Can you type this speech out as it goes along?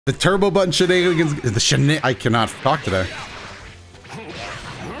The turbo button shenanigans. I cannot talk today.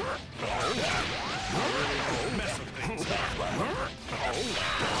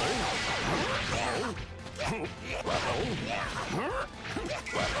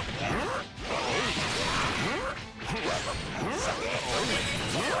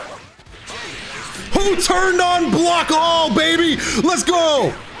 Who turned on block all, baby? Let's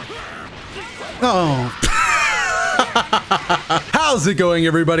go! Oh. How's it going,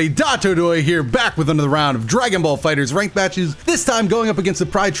 everybody? Dotodoya here, back with another round of Dragonball FighterZ ranked matches, this time going up against a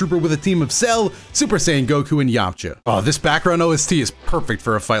Pride Trooper with a team of Cell, Super Saiyan Goku, and Yamcha. Oh, this background OST is perfect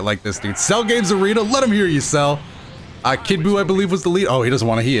for a fight like this, dude. Cell Games Arena, let him hear you, Cell. Kid Buu, I believe, was the lead. Oh, he doesn't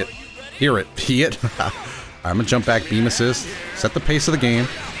want to hear it. Hear it. I'm gonna jump back, beam assist, set the pace of the game.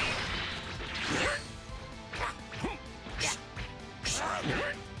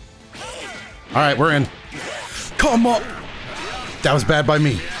 All right, we're in. Come on. That was bad by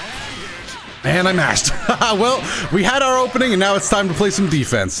me. And I mashed. Well, we had our opening, and now it's time to play some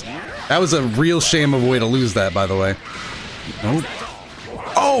defense. That was a real shame of a way to lose that, by the way. Nope.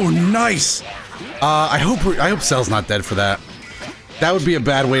 Oh, nice. I hope Cell's not dead for that. That would be a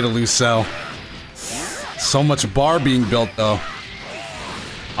bad way to lose Cell. So much bar being built, though.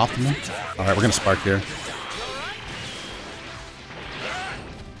 Optimal. All right, we're gonna spark here.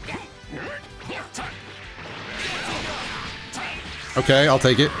 Okay, I'll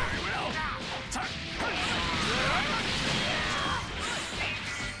take it.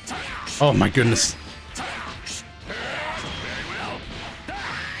 Oh my goodness.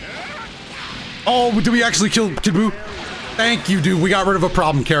 Oh, do we actually kill Kid Buu? Thank you, dude. We got rid of a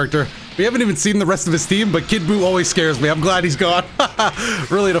problem character. We haven't even seen the rest of his team, but Kid Buu always scares me. I'm glad he's gone.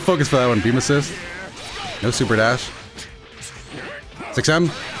 Really to focus for that one. Beam assist. No super dash.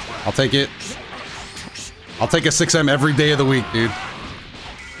 6M. I'll take it. I'll take a 6M every day of the week, dude.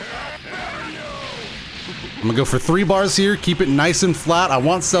 I'm gonna go for 3 bars here, keep it nice and flat. I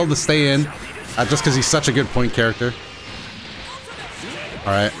want Cell to stay in, just because he's such a good point character.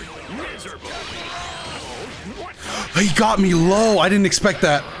 Alright. He got me low, I didn't expect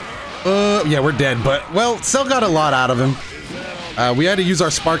that. Yeah, we're dead, but, well, Cell got a lot out of him. We had to use our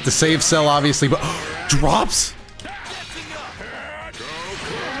spark to save Cell, obviously, but drops?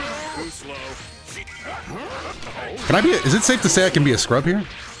 Can I be is it safe to say I can be a scrub here?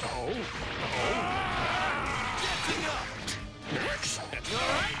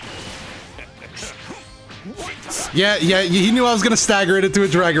 Yeah, he knew I was gonna stagger it into a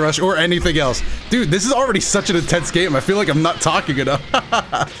Dragon Rush or anything else. Dude, this is already such an intense game. I feel like I'm not talking enough.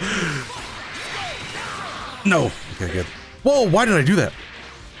 No. Okay, good. Whoa, why did I do that?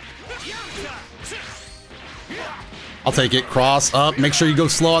 I'll take it. Cross up. Make sure you go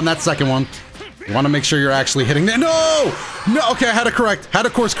slow on that second one. You want to make sure you're actually hitting that. No! No, okay, I had to correct. Had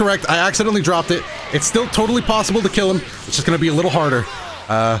to course correct. I accidentally dropped it. It's still totally possible to kill him. It's just going to be a little harder.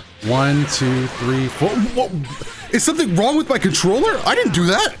 1, 2, 3, 4. Whoa. Is something wrong with my controller? I didn't do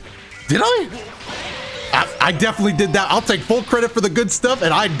that. Did I? I definitely did that. I'll take full credit for the good stuff,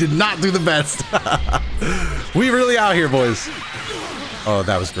 and I did not do the best. We really out here, boys. Oh,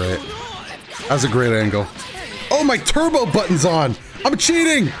 that was great. That was a great angle. Oh, my turbo button's on. I'm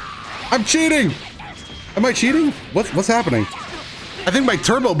cheating. I'm cheating! Am I cheating? What's happening? I think my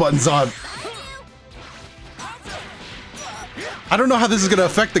turbo button's on. I don't know how this is gonna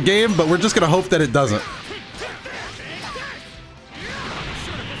affect the game, but we're just gonna hope that it doesn't.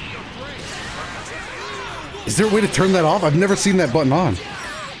 Is there a way to turn that off? I've never seen that button on.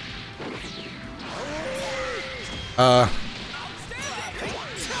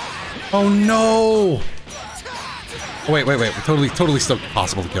 Oh no! Oh, wait. Totally still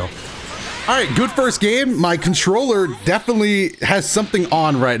possible to kill. All right, good first game. My controller definitely has something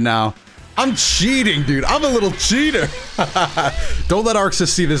on right now. I'm cheating, dude. I'm a little cheater. Don't let Arxis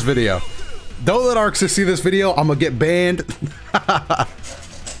see this video. Don't let Arxis see this video. I'm gonna get banned.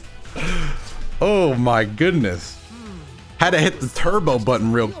 Oh my goodness. Had to hit the turbo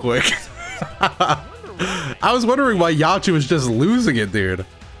button real quick. I was wondering why Yamcha was just losing it, dude.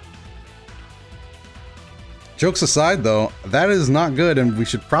 Jokes aside, though, that is not good, and we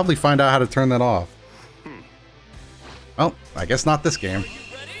should probably find out how to turn that off. Well, I guess not this game.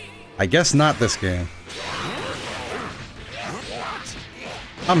 I guess not this game.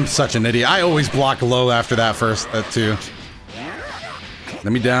 I'm such an idiot. I always block low after that too.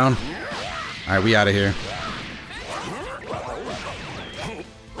 Let me down. All right, we out of here.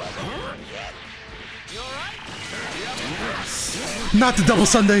 Not the double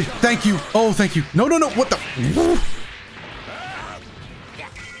Sunday. Thank you. Oh, thank you. No. What the?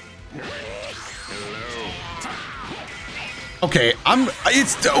 Okay,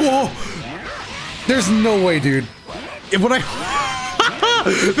 whoa. There's no way, dude. When I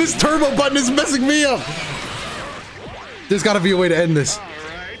this turbo button is messing me up. There's got to be a way to end this.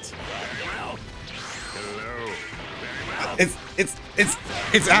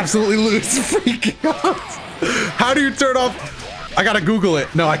 It's absolutely loose. Freaking out. How do you turn off? I gotta Google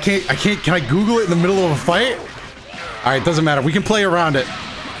it. No, I can't. Can I Google it in the middle of a fight? All right, doesn't matter. We can play around it.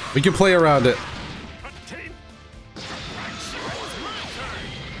 We can play around it.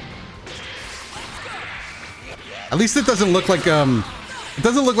 At least it doesn't look like it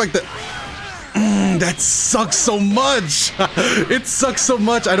doesn't look like the. That sucks so much. It sucks so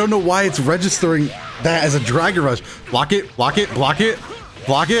much. I don't know why it's registering that as a Dragon Rush. Block it, block it, block it,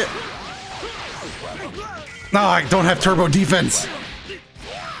 block it. No, I don't have turbo defense.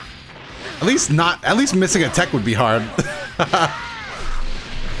 At least missing a tech would be hard.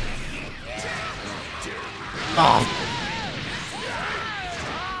 Oh.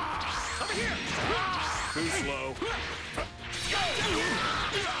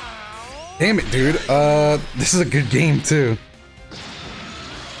 Damn it, dude. This is a good game, too.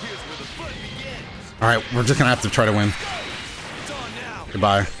 Alright, we're just gonna have to try to win.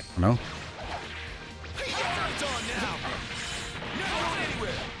 Goodbye. No?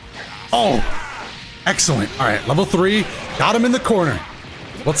 Oh! Excellent. Alright, level 3. Got him in the corner.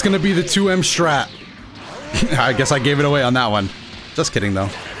 What's gonna be the 2M strat? I guess I gave it away on that one. Just kidding, though.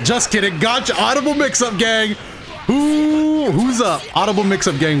 Just kidding. Gotcha. Audible mix-up, gang. Who's up? Audible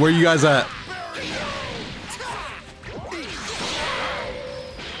mix-up, gang. Where you guys at?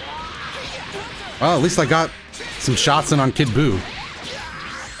 Well, at least I got some shots in on Kid Buu.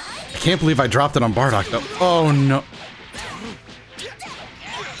 I can't believe I dropped it on Bardock, though. Oh, no.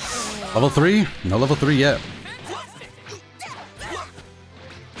 Level 3? No level 3 yet.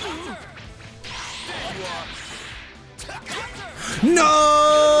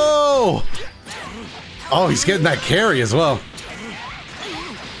 No! Oh, he's getting that carry as well.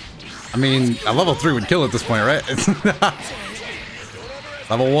 I mean, a level 3 would kill at this point, right?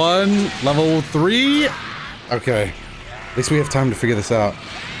 Level 1, level 3. Okay. At least we have time to figure this out.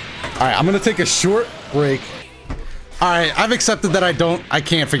 Alright, I'm gonna take a short break. Alright, I've accepted that I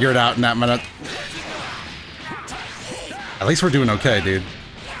can't figure it out in that minute. At least we're doing okay, dude.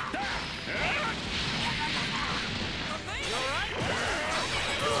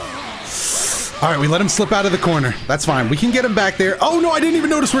 Alright, we let him slip out of the corner. That's fine. We can get him back there. Oh no, I didn't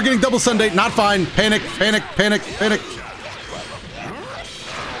even notice we're getting double Sunday. Not fine. Panic, panic, panic, panic.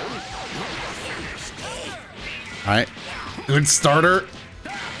 Alright. Good starter.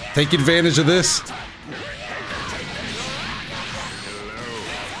 Take advantage of this.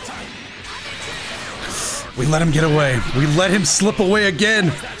 We let him get away. We let him slip away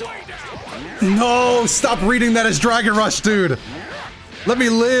again. No, stop reading that as Dragon Rush, dude. Let me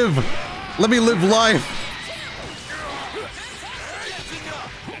live. Let me live life.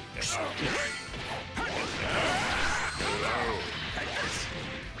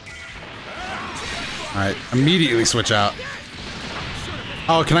 Alright, immediately switch out.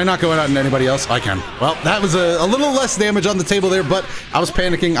 Oh, can I not go out on anybody else? I can. Well, that was a little less damage on the table there, but I was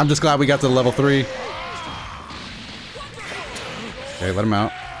panicking. I'm just glad we got to the level 3. Okay, let him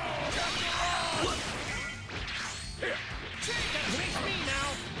out.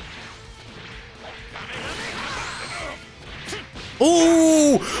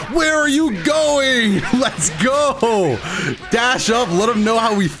 Ooh, where are you going? Let's go. Dash up, let him know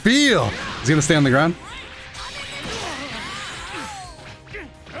how we feel. Is he gonna stay on the ground?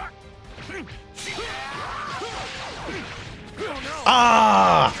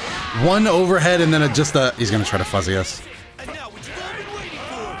 Ah! One overhead and then he's gonna try to fuzzy us.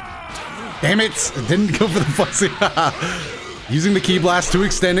 Damn it! It didn't go for the fuzzy. Using the Ki Blast to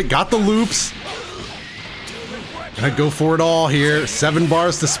extend it, got the loops. Gonna go for it all here. 7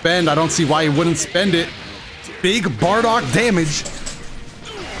 bars to spend. I don't see why he wouldn't spend it. Big Bardock damage.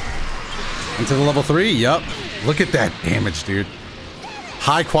 Into the level 3. Yup. Look at that damage, dude.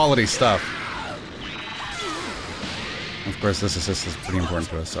 High quality stuff. Of course, this assist is pretty important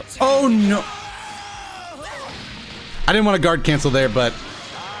to us. So. Oh no! I didn't want to guard cancel there, but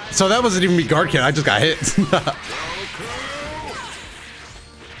so that wasn't even me guard cancel. I just got hit.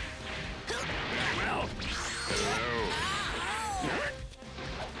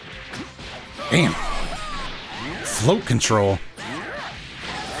 Damn. Float control.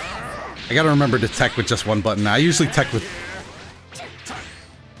 I gotta remember to tech with just one button. I usually tech with...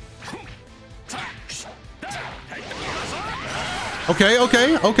 Okay,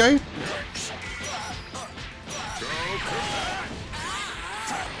 okay, okay.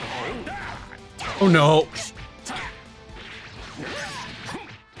 Oh no.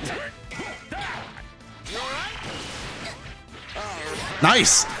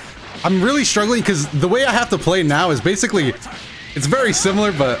 Nice. I'm really struggling because the way I have to play now is basically, it's very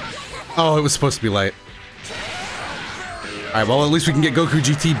similar, but oh, it was supposed to be light. All right, well, at least we can get Goku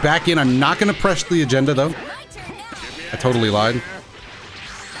GT back in. I'm not going to press the agenda, though. I totally lied.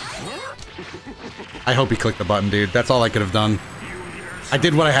 I hope he clicked the button, dude. That's all I could have done. I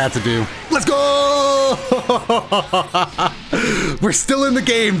did what I had to do. Let's go! We're still in the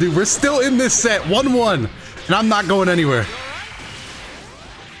game, dude. We're still in this set. 1-1. And I'm not going anywhere.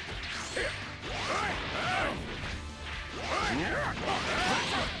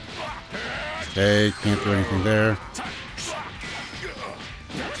 Okay, can't do anything there.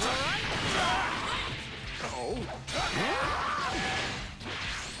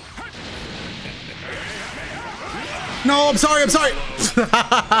 No, I'm sorry, I'm sorry!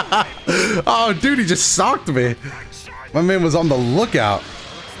 Oh, dude, he just socked me. My man was on the lookout.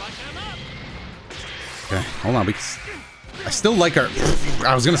 Okay, hold on, because I still like our...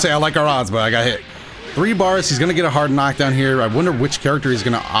 I was gonna say I like our odds, but I got hit. 3 bars, he's gonna get a hard knockdown here. I wonder which character he's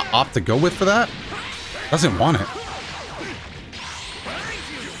gonna opt to go with for that. Doesn't want it.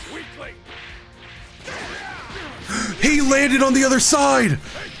 He landed on the other side!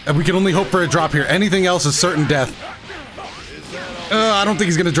 And we can only hope for a drop here. Anything else is certain death. I don't think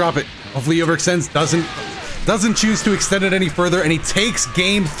he's gonna drop it. Hopefully he overextends. Doesn't choose to extend it any further, and he takes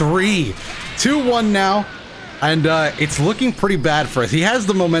game 3. 2-1 now, and it's looking pretty bad for us. He has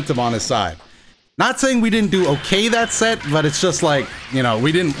the momentum on his side. Not saying we didn't do okay that set, but it's just like, you know,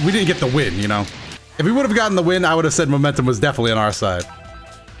 we didn't get the win, you know. If we would have gotten the win, I would have said momentum was definitely on our side.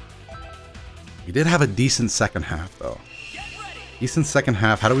 We did have a decent second half, though. Decent second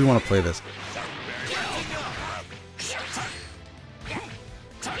half. How do we want to play this?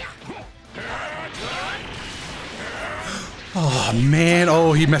 Oh man!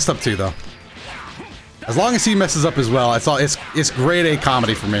 Oh, he messed up too, though. As long as he messes up as well, it's grade A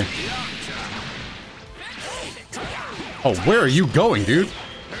comedy for me. Oh, where are you going, dude?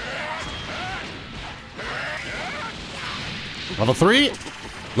 Level 3?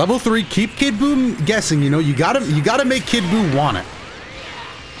 Level 3, keep Kid Buu guessing, you know, you gotta make Kid Buu want it.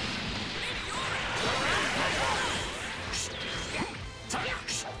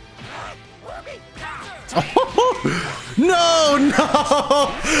 Oh,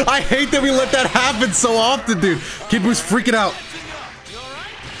 no! I hate that we let that happen so often, dude. Kid Buu's freaking out.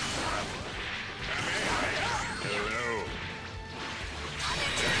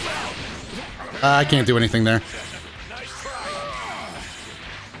 I can't do anything there.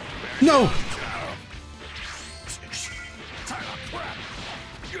 No!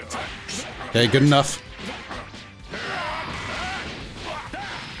 Okay, good enough.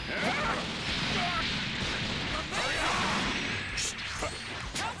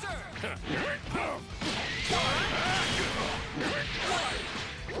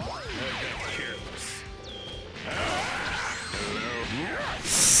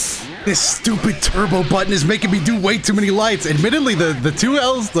 This stupid turbo button is making me do way too many lights. Admittedly, the 2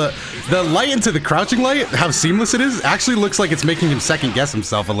 L's, the light into the crouching light, how seamless it is, actually looks like it's making him second guess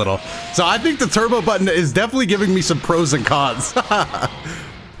himself a little. So I think the turbo button is definitely giving me some pros and cons.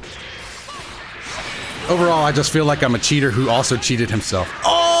 Overall, I just feel like I'm a cheater who also cheated himself.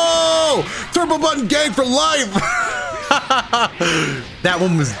 Oh! Turbo button gang for life! That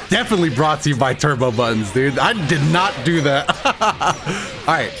one was definitely brought to you by turbo buttons, dude. I did not do that.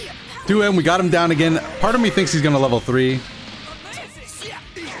 All right. 2M, we got him down again. Part of me thinks he's gonna level 3.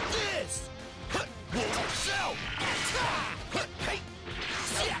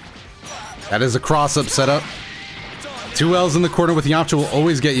 That is a cross-up setup. 2 L's in the corner with Yamcha will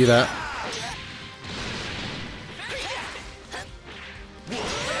always get you that.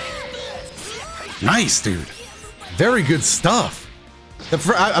 Nice, dude. Very good stuff.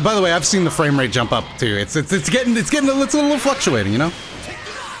 By the way, I've seen the frame rate jump up too. It's getting a little fluctuating, you know.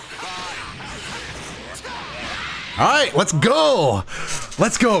 All right, let's go.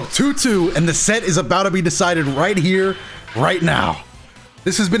 Let's go. 2-2, and the set is about to be decided right here, right now.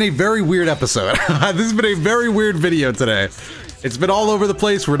 This has been a very weird episode. This has been a very weird video today. It's been all over the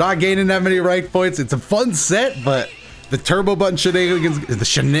place. We're not gaining that many rank points. It's a fun set, but the turbo button shenanigans,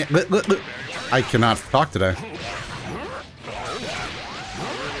 I cannot talk today.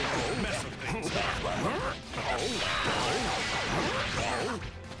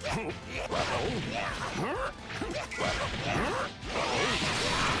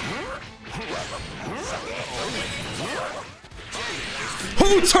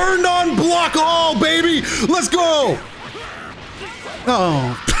 Who turned on block all, baby? Let's go!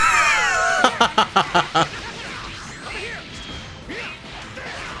 Oh.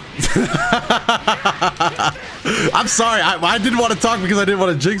 I'm sorry. I didn't want to talk because I didn't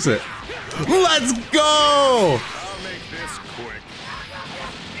want to jinx it. Let's go! I'll make this quick.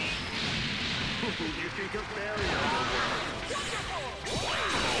 You think a fairy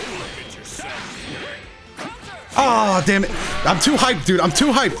look at yourself. Oh, damn it. I'm too hyped, dude. I'm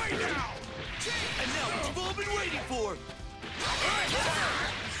too hyped. And now what you've all been waiting for.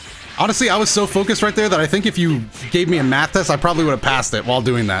 Honestly, I was so focused right there that I think if you gave me a math test, I probably would have passed it while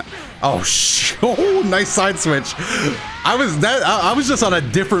doing that. Oh, oh, nice side switch. I was just on a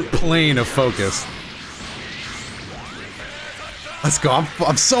different plane of focus. Let's go.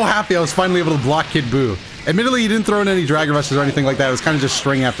 I'm so happy I was finally able to block Kid Buu. Admittedly, he didn't throw in any Dragon Rushes or anything like that. It was kind of just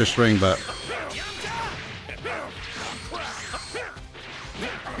string after string, but...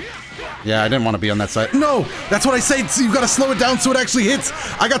 yeah, I didn't want to be on that side. No! That's what I say! So you gotta slow it down so it actually hits!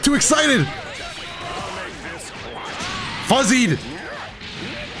 I got too excited! Fuzzied!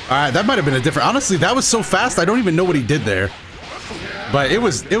 Alright, that might have been a different... honestly, that was so fast, I don't even know what he did there. But it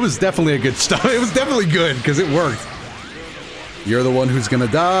was definitely a good stuff. It was definitely good, because it worked. You're the one who's gonna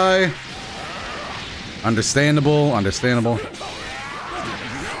die. Understandable, understandable.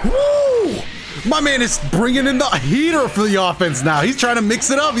 Woo! My man is bringing in the heater for the offense now. He's trying to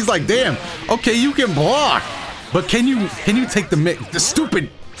mix it up. He's like, damn, okay, you can block. But can you take the mix? The stupid...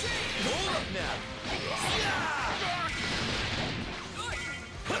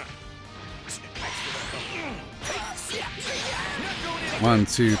 1,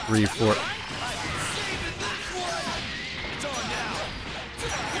 2, 3, 4.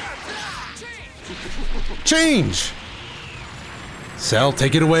 Change! Cell,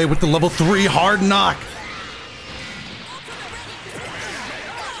 take it away with the level 3 hard knock.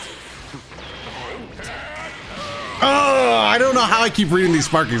 Oh, I don't know how I keep reading these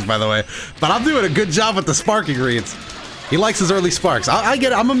sparkings, by the way, but I'm doing a good job with the sparking reads. He likes his early sparks. I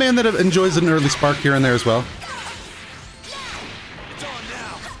get it. I'm a man that enjoys an early spark here and there as well.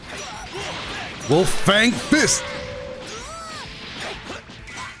 Wolf Fang Fist.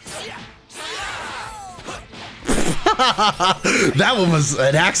 That one was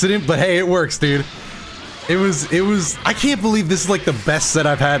an accident, but hey, it works, dude. It was. I can't believe this is like the best set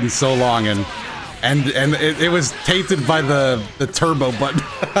I've had in so long, and it was tainted by the turbo button.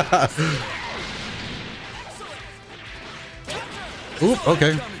 Oop,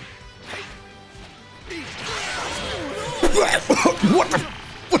 okay.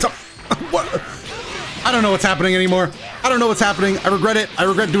 What's up? What? I don't know what's happening anymore. I don't know what's happening. I regret it. I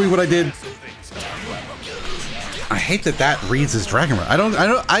regret doing what I did. I hate that reads as Dragon Rush. I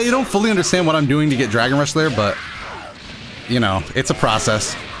don't fully understand what I'm doing to get Dragon Rush there, but you know, it's a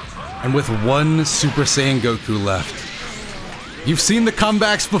process. And with one Super Saiyan Goku left, you've seen the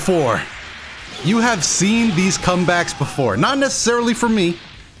comebacks before. You have seen these comebacks before. Not necessarily from me,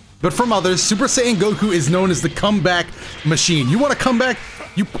 but from others. Super Saiyan Goku is known as the comeback machine. You want to come back?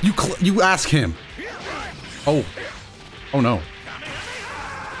 You ask him. Oh. Oh no.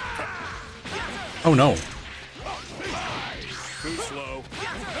 Oh no.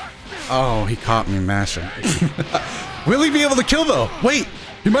 Oh, he caught me mashing. Will he be able to kill though? Wait,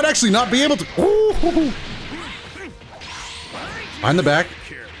 he might actually not be able to. Ooh. Behind the back.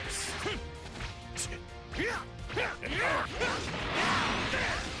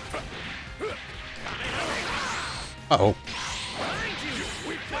 Uh-oh.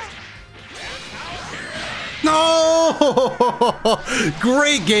 No!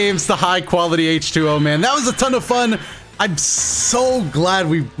 Great games to high quality H2O, man. That was a ton of fun. I'm so glad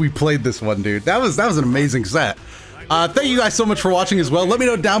we played this one, dude. That was an amazing set. Thank you guys so much for watching as well. Let me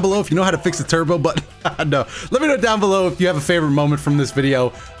know down below if you know how to fix the turbo button. No, let me know down below if you have a favorite moment from this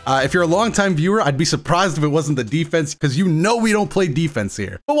video. If you're a longtime viewer, I'd be surprised if it wasn't the defense, because you know we don't play defense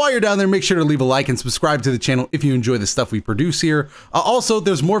here. But while you're down there, make sure to leave a like and subscribe to the channel if you enjoy the stuff we produce here. Also,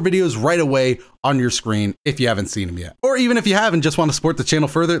 there's more videos right away on your screen if you haven't seen them yet. Or even if you have and just want to support the channel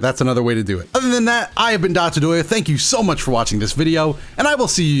further, that's another way to do it. Other than that, I have been Dotodoya. Thank you so much for watching this video, and I will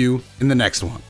see you in the next one.